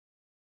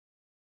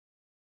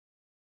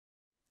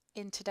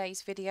In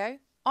today's video,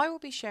 I will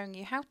be showing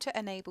you how to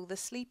enable the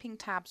sleeping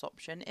tabs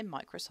option in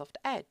Microsoft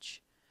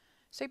Edge.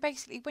 So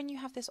basically, when you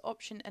have this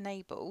option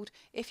enabled,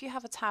 if you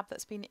have a tab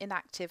that's been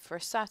inactive for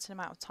a certain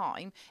amount of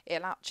time,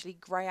 it'll actually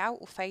grey out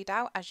or fade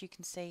out. As you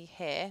can see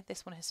here,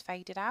 this one has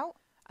faded out,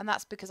 and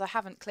that's because I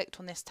haven't clicked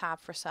on this tab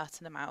for a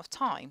certain amount of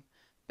time.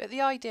 But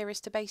the idea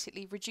is to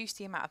basically reduce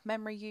the amount of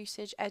memory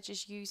usage Edge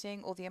is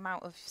using, or the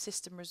amount of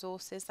system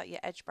resources that your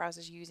Edge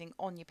browser is using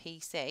on your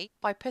PC,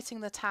 by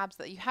putting the tabs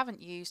that you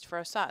haven't used for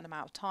a certain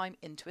amount of time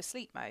into a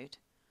sleep mode.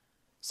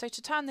 So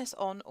to turn this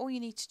on, all you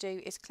need to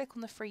do is click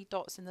on the three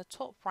dots in the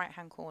top right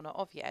hand corner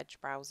of your Edge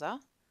browser,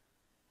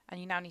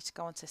 and you now need to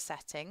go onto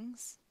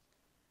Settings.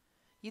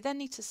 You then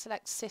need to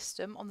select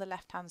System on the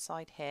left hand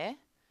side here.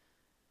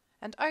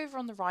 And over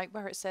on the right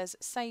where it says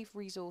Save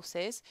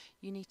Resources,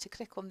 you need to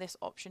click on this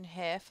option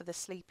here for the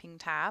sleeping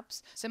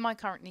tabs. So mine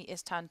currently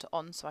is turned to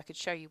on, so I could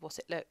show you what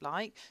it looked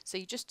like. So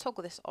you just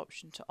toggle this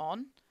option to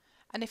on.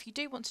 And if you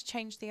do want to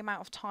change the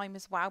amount of time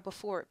as well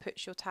before it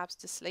puts your tabs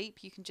to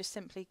sleep, you can just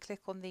simply click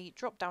on the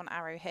drop down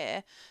arrow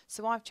here.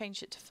 So I've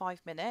changed it to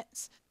 5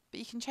 minutes, but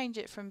you can change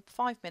it from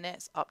 5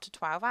 minutes up to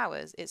 12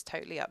 hours. It's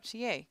totally up to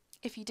you.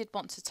 If you did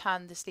want to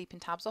turn the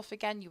sleeping tabs off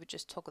again, you would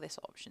just toggle this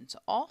option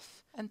to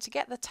off. And to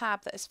get the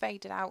tab that has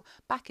faded out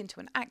back into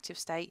an active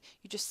state,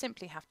 you just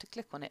simply have to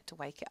click on it to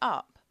wake it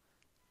up.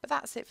 But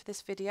that's it for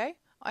this video.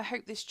 I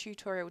hope this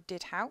tutorial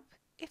did help.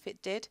 If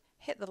it did,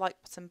 hit the like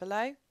button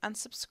below and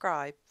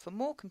subscribe for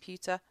more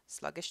computer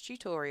sluggish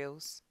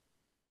tutorials.